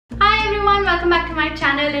welcome back to my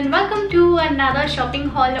channel and welcome to another shopping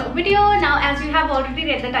haul video. Now, as you have already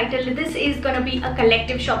read the title, this is gonna be a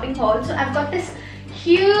collective shopping haul. So I've got this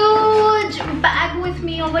huge bag with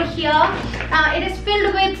me over here. It is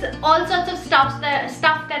filled with all sorts of stuff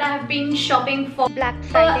that I have been shopping for Black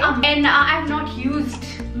Friday. And I have not used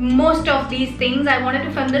most of these things. I wanted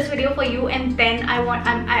to film this video for you, and then I'm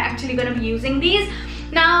actually gonna be using these.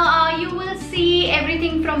 Now you will see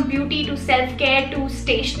everything from beauty to self-care to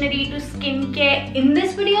stationery to skincare in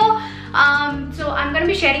this video. So I'm gonna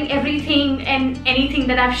be sharing everything and anything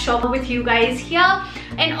that I've shopped with you guys here.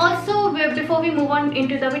 And also, before we move on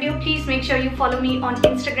into the video, please make sure you follow me on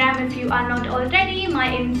Instagram if you are not already. My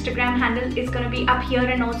Instagram handle is gonna be up here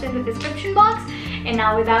and also in the description box. And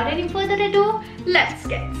now, without any further ado, let's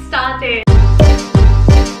get started.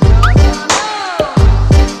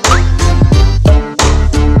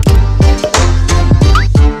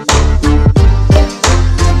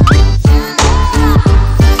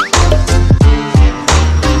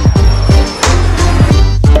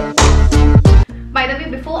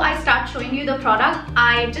 Product,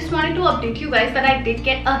 I just wanted to update you guys that I did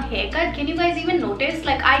get a haircut. Can you guys even notice?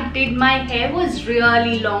 Like, my hair was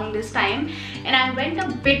really long this time and I went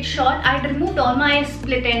a bit short. I removed all my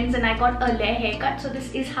split ends and I got a layer haircut. So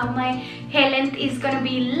this is how my hair length is gonna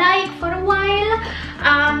be like for a while.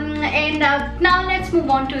 Now let's move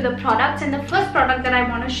on to the products. And the first product that I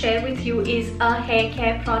want to share with you is a hair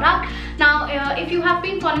care product. Now, if you have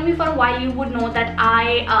been following me for a while, you would know that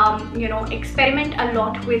I experiment a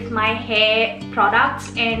lot with my hair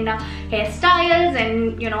products and hairstyles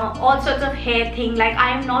and all sorts of hair thing. Like,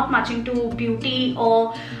 I am not much into beauty,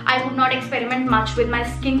 or I would not experiment much with my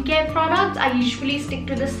skincare products. I usually stick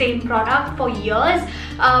to the same product for years,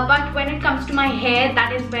 but when it comes to my hair,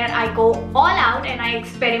 that is where I go all out and I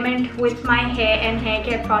experiment with my hair and hair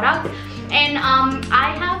care products. And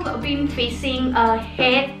I have been facing a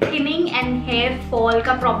hair thinning and hair fall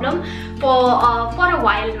problem for a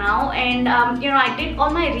while now. And I did all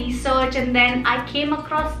my research and then I came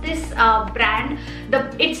across this brand.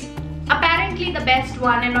 It's apparently the best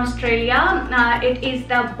one in Australia. It is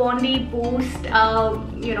the Bondi Boost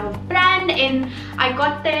brand, and I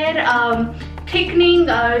got their thickening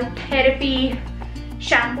therapy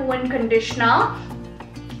shampoo and conditioner.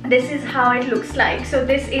 This is how it looks like. So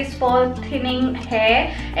this is for thinning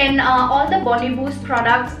hair, and all the Bondi Boost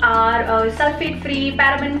products are sulfate free,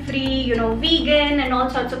 paraben free, vegan and all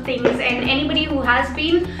sorts of things. And anybody who has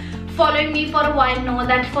been following me for a while know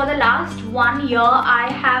that for the last 1 year I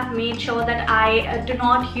have made sure that I do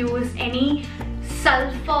not use any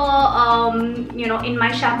sulfur in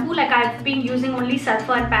my shampoo. Like, I've been using only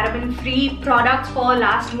sulfur and paraben free products for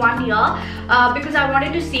last 1 year because I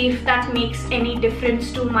wanted to see if that makes any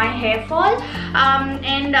difference to my hair fall.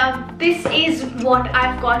 This is what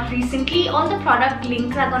I've got recently. All the product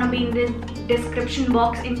links are going to be in the description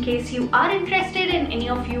box in case you are interested and any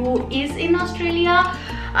of you is in Australia.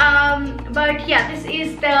 But yeah, this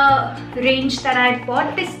is the range that I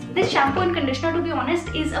bought. This shampoo and conditioner, to be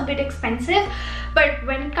honest, is a bit expensive, but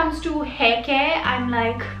when it comes to hair care, I'm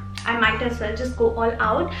like, I might as well just go all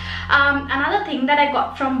out. Another thing that I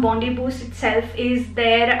got from Bondi Boost itself is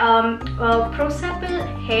their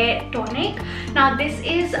Pro-Sapple hair tonic. Now, this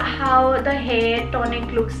is how the hair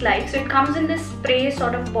tonic looks like. So it comes in this spray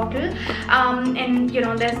sort of bottle, and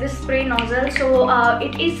there's this spray nozzle. So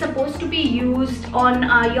it is supposed to be used on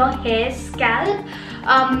your hair scalp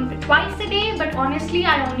twice a day, but honestly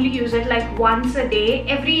I only use it like once a day.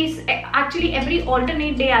 Every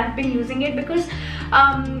alternate day I've been using it because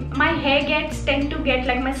my hair tend to get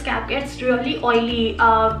like, my scalp gets really oily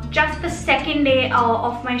just the second day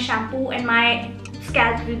of my shampoo, and my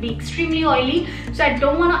scalp will be extremely oily. So I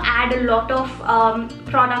don't want to add a lot of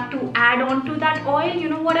product to add on to that oil, you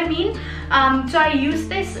know what I mean. So I use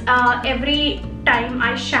this every time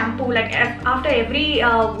I shampoo. Like, after every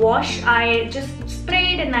wash, I just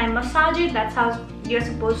spray it and I massage it. That's how you're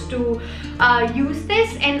supposed to use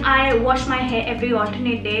this. And I wash my hair every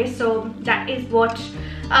alternate day. So that is what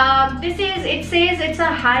this is. It says it's a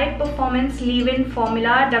high performance leave-in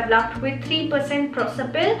formula developed with 3%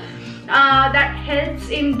 Pro-Sapple that helps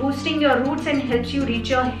in boosting your roots and helps you reach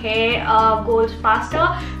your hair goals faster.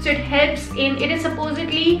 So it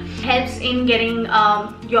supposedly helps in getting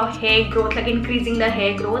your hair growth, like increasing the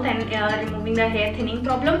hair growth and removing the hair thinning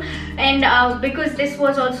problem. And because this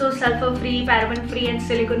was also sulfur free, paraben free and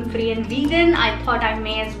silicone free and vegan, I thought I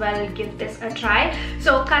may as well give this a try.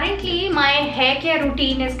 So currently my hair care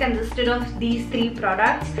routine is consisted of these 3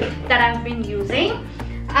 products that I've been using.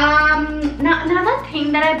 Now another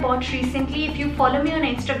thing that I bought recently, if you follow me on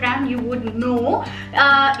Instagram, you would know,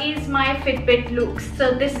 is my Fitbit looks.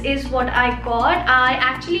 So this is what I got. I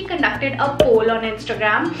actually conducted a poll on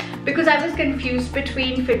Instagram because I was confused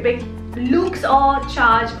between Fitbit looks or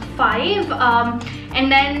Charge 5,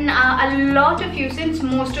 and then a lot of you, since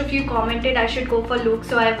most of you commented I should go for looks,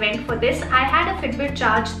 so I went for this. I had a Fitbit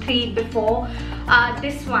Charge 3 before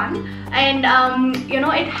this one, and you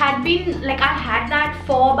know, it had been like, I had that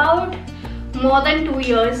for about more than 2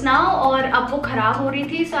 years now, और अब वो खराब हो रही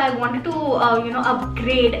थी, so I wanted to you know,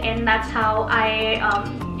 upgrade, and that's how I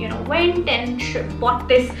you know, went and bought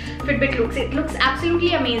this Fitbit looks. It looks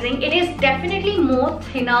absolutely amazing. It is definitely more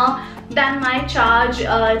thinner than my Charge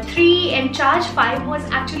 3, and Charge 5 was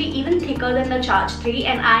actually even thicker than the Charge 3,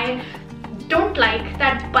 and I don't like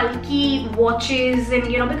that bulky watches,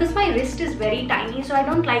 and you know, because my wrist is very tiny, so I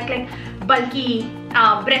don't like bulky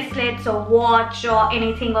bracelets or watch or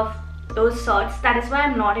anything of those sorts. That is why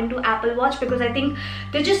I'm not into Apple Watch, because I think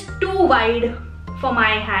they're just too wide for my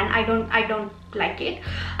hand. I don't like it.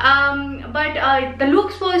 But the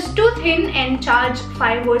looks was too thin and Charge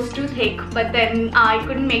 5 was too thick, but then I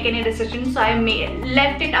couldn't make any decision, so I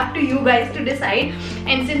left it up to you guys to decide.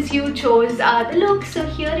 And since you chose the look, so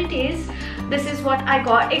here it is. This is what I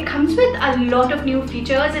got. It comes with a lot of new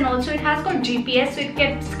features, and also it has got GPS, so it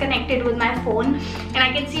gets connected with my phone, and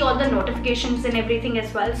I can see all the notifications and everything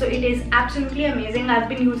as well. So it is absolutely amazing. I've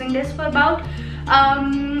been using this for about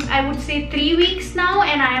I would say 3 weeks now,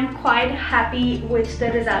 and I am quite happy with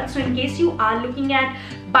the results. So in case you are looking at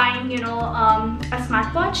buying, you know, a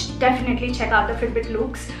smartwatch, definitely check out the Fitbit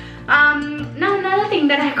looks. Now another thing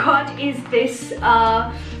that I got is this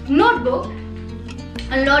notebook.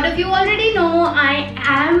 A lot of you already know I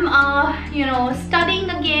am you know, studying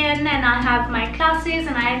again, and I have my classes,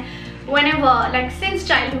 and whenever, like since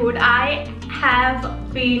childhood, I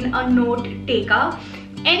have been a note taker.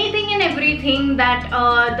 Anything and everything that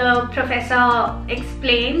the professor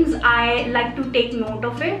explains, I like to take note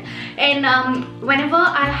of it. And whenever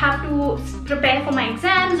I have to prepare for my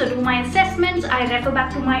exams or do my assessments, I refer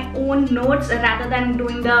back to my own notes rather than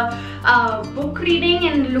doing the book reading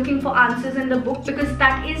and looking for answers in the book, because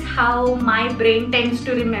that is how my brain tends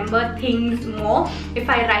to remember things more. If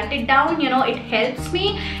I write it down, you know, it helps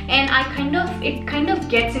me, and it kind of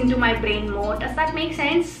gets into my brain more. Does that make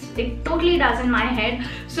sense? It totally does in my head.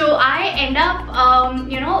 So I end up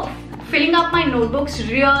you know, filling up my notebooks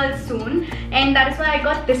real soon, and that is why I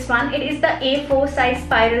got this one. It is the A4 size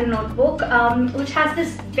spiral notebook, which has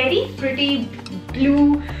this very pretty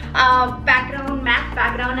blue background, matte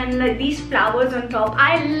background, and these flowers on top.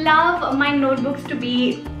 I love my notebooks to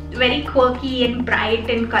be very quirky and bright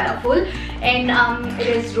and colorful, and it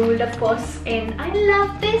is ruled, of course, and I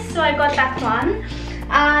love this, so I got that one.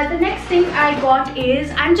 The next thing I got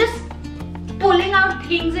is, I'm just pulling out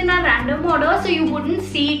things in a random order, so you wouldn't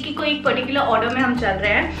see कि कोई particular order में हम चल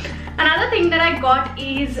रहे हैं. Another thing that I got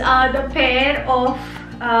is the pair of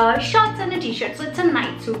shorts and a t-shirt. So it's a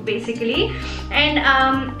night suit basically, and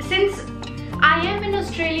since I am in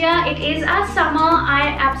Australia, it is our summer.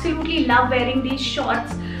 I absolutely love wearing these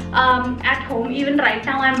shorts at home. Even right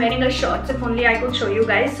now I'm wearing a shorts, if only I could show you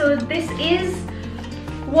guys. So this is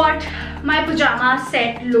what my pajama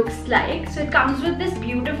set looks like. So it comes with this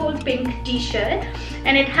beautiful pink t-shirt,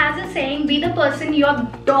 and it has a saying, be the person your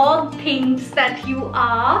dog thinks that you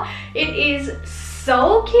are. It is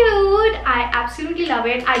so cute. I absolutely love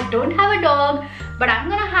it. I don't have a dog, but I'm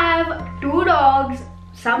gonna have 2 dogs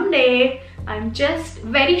someday. I'm just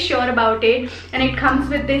very sure about it. And it comes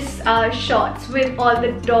with this shorts with all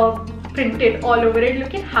the dog printed all over it.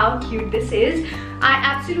 Look at how cute this is. I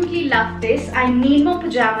absolutely love this. I need more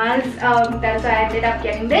pajamas. That's why I ended up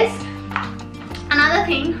getting this. Another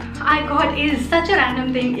thing I got is such a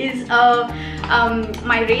random thing, is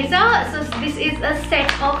my razor. So this is a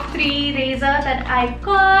set of 3 razors that I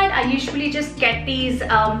got. I usually just get these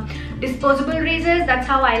disposable razors. That's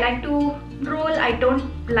how I like to roll. I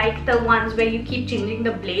don't like the ones where you keep changing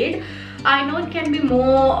the blade. I know it can be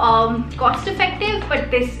more cost effective,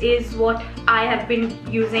 but this is what I have been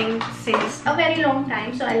using since a very long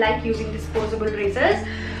time. So I like using disposable razors,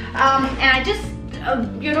 and I just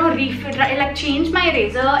you know, change my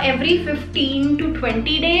razor every 15 to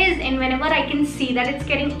 20 days, and whenever I can see that it's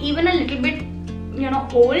getting even a little bit, you know,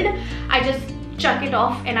 old, I just chuck it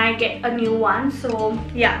off and I get a new one. So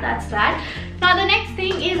yeah, that's that. Now the next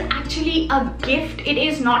thing is actually a gift. It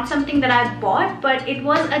is not something that I bought, but it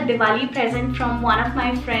was a Diwali present from one of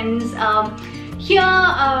my friends here,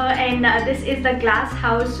 and this is the Glass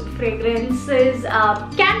House Fragrances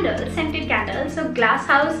candle, scented candle. So Glass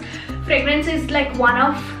House Fragrance is like one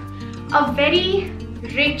of a very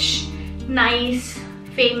rich, nice,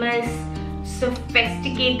 famous,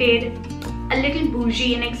 sophisticated, a little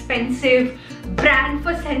bougie and expensive brand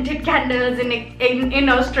for scented candles in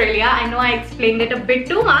Australia. I know I explained it a bit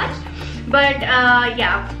too much, but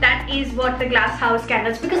yeah, that is what the glass house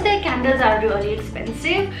candles, because their candles are really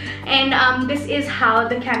expensive, and this is how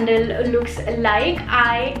the candle looks like.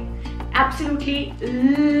 I absolutely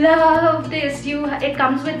love this. It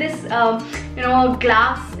comes with this you know,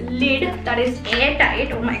 glass lid that is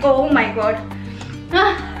airtight. Oh my god.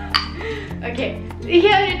 Okay,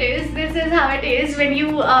 here it is. This is how it is when you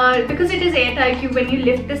because it is airtight, when you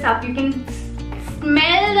lift this up, you can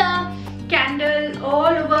smell the candle all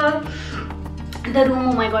over the room.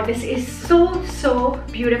 Oh my god, this is so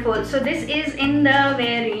beautiful. So this is in the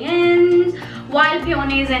variant wild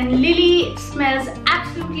peonies and lily. It smells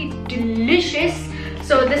absolutely delicious.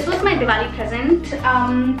 So this was my Diwali present.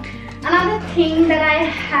 Another thing that I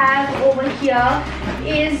have over here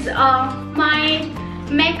is my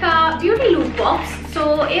Mecca beauty loop box.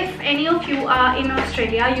 So if any of you are in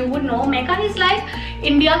Australia, you would know Mecca is like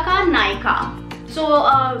India का Nykaa. So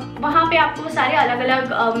वहाँ पे आपको सारे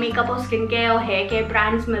अलग-अलग makeup और skincare और hair care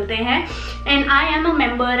brands मिलते हैं, and I am a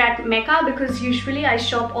member at Mecca because usually I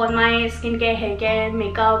shop all my skincare, hair care,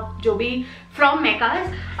 makeup जो भी from Mecca's.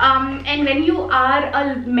 And when you are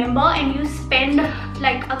a member and you spend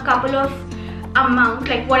like a couple of amount,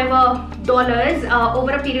 like whatever dollars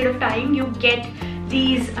over a period of time, you get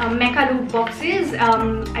these Mecca loop boxes.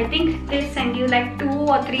 I think they send you like 2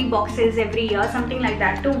 or 3 boxes every year, something like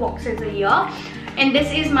that, 2 boxes a year. And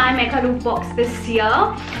this is my Mecca loop box this year.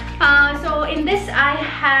 So in this I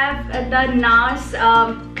have the NARS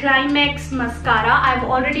Climax mascara. I've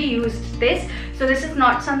already used this, so this is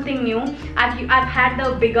not something new. I've had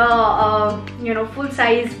the bigger you know, full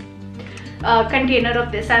size container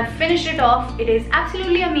of this. I've finished it off. It is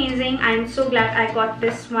absolutely amazing. I'm so glad I got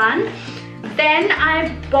this one. Then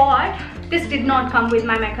I bought, this did not come with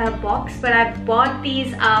my Mecca box, but I bought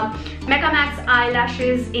these Mecca Max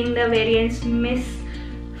eyelashes in the variants Miss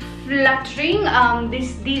Fluttering.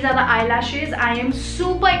 These are the eyelashes. I am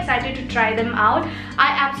super excited to try them out. I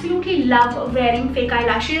absolutely love wearing fake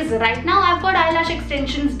eyelashes. Right now I've got eyelash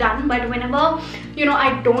extensions done, but whenever, you know,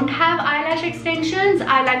 I don't have eyelash extensions,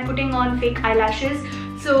 I like putting on fake eyelashes.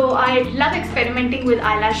 So I love experimenting with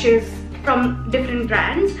eyelashes from different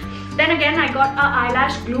brands. Then again, I got a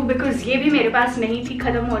eyelash glue because ये भी मेरे पास नहीं थी,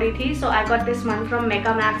 खत्म हो रही थी. So I got this one from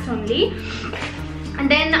Mecca Max only. And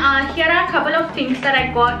then here are a couple of things that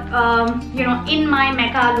I got you know, in my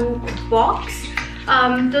Mecca loop box.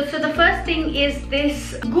 So the first thing is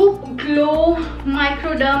this Goop Glow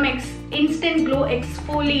Microderm Instant Glow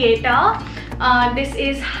Exfoliator. This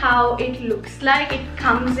is how it looks like. It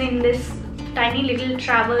comes in this tiny little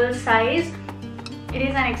travel size. It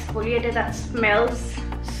is an exfoliator that smells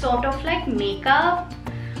sort of like makeup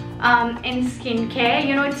and skincare.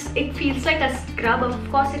 You know, it feels like a scrub.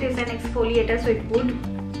 Of course it is an exfoliator, so it would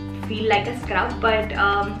feel like a scrub, but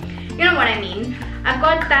you know what I mean. I've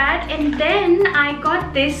got that, and then I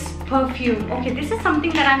got this perfume. Okay, this is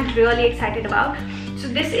something that I'm really excited about. So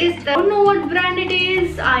this is I don't know what brand it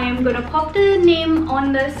is. I am gonna pop the name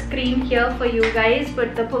on the screen here for you guys,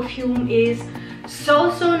 but the perfume is so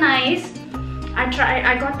nice.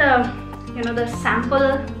 I got the, you know, the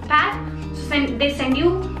sample pack. So they send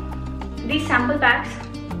you these sample packs.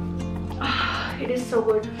 It is so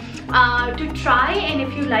good to try, and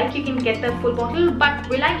if you like, you can get the full bottle. But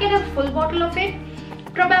will I get a full bottle of it?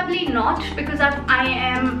 Probably not, because I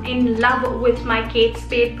am in love with my Kate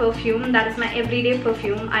Spade perfume. That is my everyday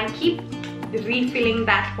perfume. I keep refilling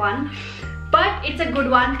that one, but it's a good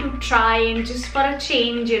one to try, and just for a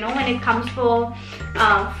change, you know, when it comes for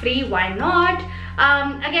free, why not?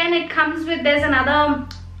 Again, it comes with, there's another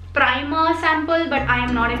primer sample, but I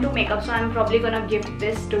am not into makeup, so I'm probably gonna give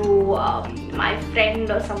this to my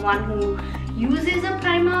friend or someone who uses a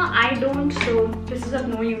primer. I don't, so this is of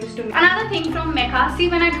no use to me. Another thing from Mecca, see,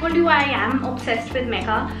 when I told you I am obsessed with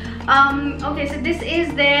Mecca. Okay, so this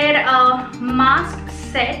is their mask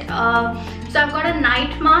set. So I've got a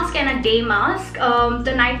night mask and a day mask.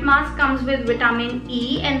 The night mask comes with vitamin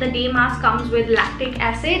E, and the day mask comes with lactic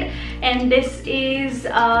acid. And this is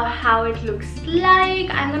how it looks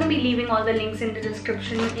like. I'm gonna be leaving all the links in the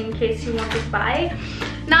description in case you want to buy.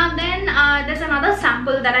 Now then, there's another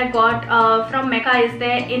sample that I got from Mecca. Is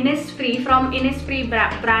their Innisfree, from Innisfree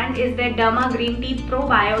brand, is their Derma Green Tea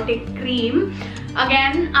Probiotic Cream.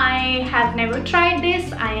 Again, I have never tried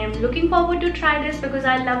this. I am looking forward to try this because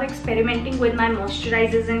I love experimenting with my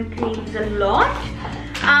moisturizers and creams a lot.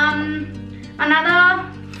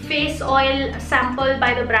 Another face oil sample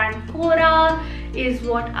by the brand Cora is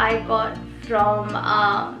what I got from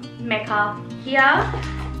Mecca here.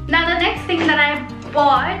 Now the next thing that I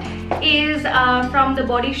bought is from the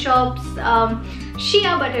Body Shop's shea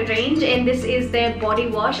butter range, and this is their body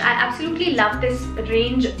wash. I absolutely love this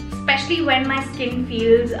range, especially when my skin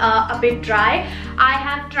feels a bit dry. I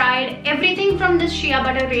have tried everything from this shea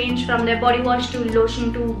butter range, from their body wash to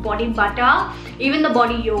lotion to body butter, even the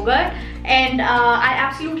body yogurt, and I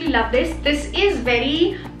absolutely love this. This is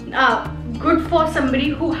very good for somebody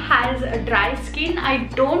who has a dry skin. I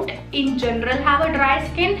don't in general have a dry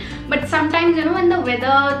skin, but sometimes, you know, when the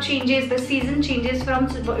weather changes, the season changes from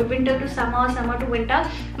winter to summer, summer to winter,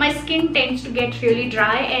 my skin tends to get really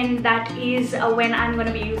dry, and that is when I'm going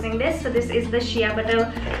to be using this. So this is the shea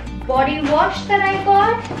butter body wash that I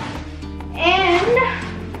got,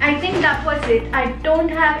 and I think that was it. I don't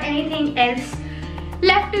have anything else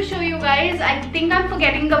left to show you guys. I think I'm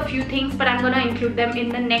forgetting a few things, but I'm gonna include them in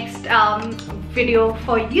the next video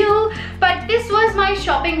for you. But this was my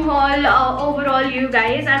shopping haul overall, you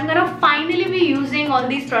guys. I'm gonna finally be using all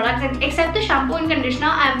these products, and except the shampoo and conditioner,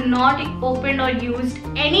 I've not opened or used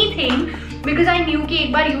anything because I knew कि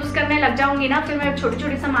एक बार use करने लग जाऊंगी ना, फिर मैं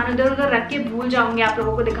छोटे-छोटे सामान उधर उधर रख के भूल जाऊंगी आप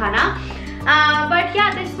लोगों को दिखाना. But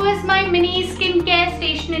yeah, this was my mini skincare,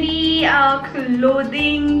 stationery,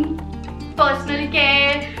 clothing, personal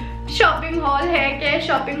care shopping haul, hair care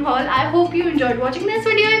shopping haul. I hope you enjoyed watching this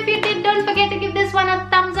video. If you did, don't forget to give this one a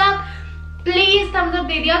thumbs up. Please thumbs up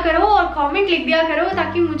दे दिया करो और comment लिख दिया करो,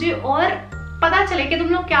 ताकि मुझे और पता चले कि तुम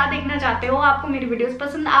लोग क्या देखना चाहते हो, आपको मेरी वीडियोस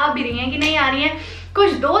पसंद आ भी रही हैं कि नहीं आ रही हैं.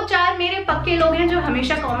 कुछ 2-4 मेरे पक्के लोग हैं जो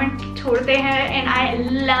हमेशा कमेंट छोड़ते हैं, and I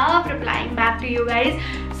love replying back to you guys.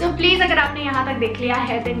 So please, अगर आपने यहाँ तक देख लिया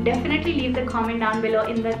है, then definitely leave the comment down below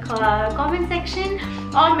in the comment section.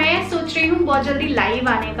 और मैं सोच रही हूँ बहुत जल्दी लाइव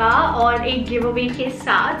आने का और एक giveaway के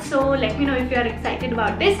साथ. So let me know if you are excited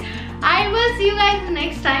about this. I will see you guys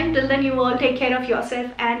next time. Till then, you all take care of yourself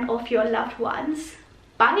and of your loved ones.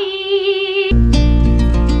 Bye.